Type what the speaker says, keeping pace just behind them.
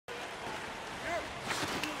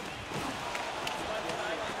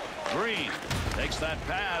screen. Takes that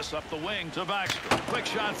pass up the wing to Backstrom. Quick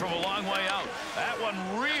shot from a long way out. That one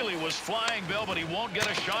really was flying, Bill, but he won't get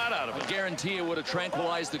a shot out of it. I guarantee it would have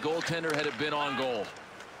tranquilized the goaltender had it been on goal.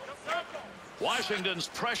 Washington's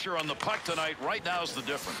pressure on the puck tonight right now is the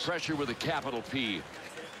difference. Pressure with a capital P.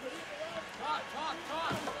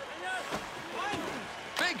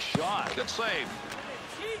 Big shot. Good save.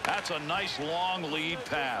 That's a nice long lead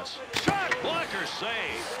pass. Shot. Blocker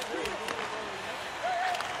save.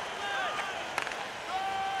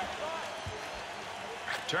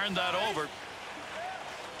 Turn that over.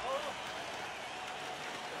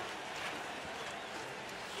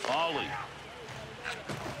 Ollie.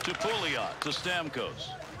 To Pouliot. To Stamkos.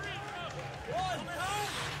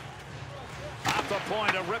 Off the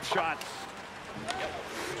point, a rip shot.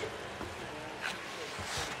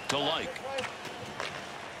 To Like.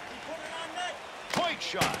 Point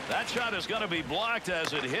shot. That shot is going to be blocked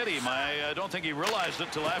as it hit him. I don't think he realized it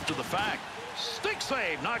till after the fact. Stick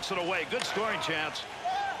save. Knocks it away. Good scoring chance.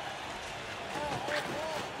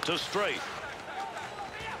 To Straight.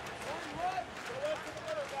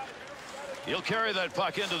 He'll carry that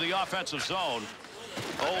puck into the offensive zone.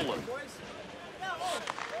 Olin.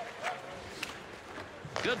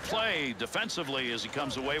 Good play defensively as he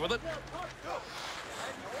comes away with it.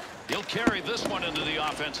 He'll carry this one into the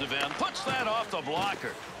offensive end. Puts that off the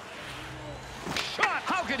blocker. Shot.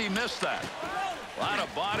 How could he miss that? A lot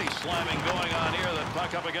of body slamming going on here. That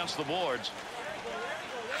puck up against the boards.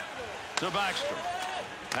 To Backstrom.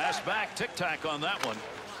 Pass back. Tic-tac on that one.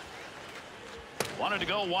 Wanted to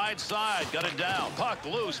go wide side. Got it down. Puck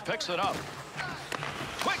loose. Picks it up.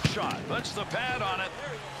 Quick shot. Puts the pad on it.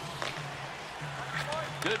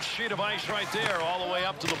 Good sheet of ice right there all the way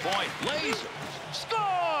up to the point. Laser.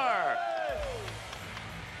 Score!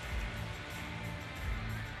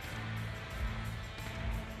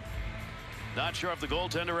 Not sure if the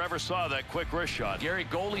goaltender ever saw that quick wrist shot. Gary,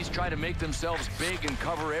 goalies try to make themselves big and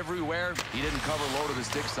cover everywhere. He didn't cover low to the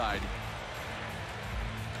stick side.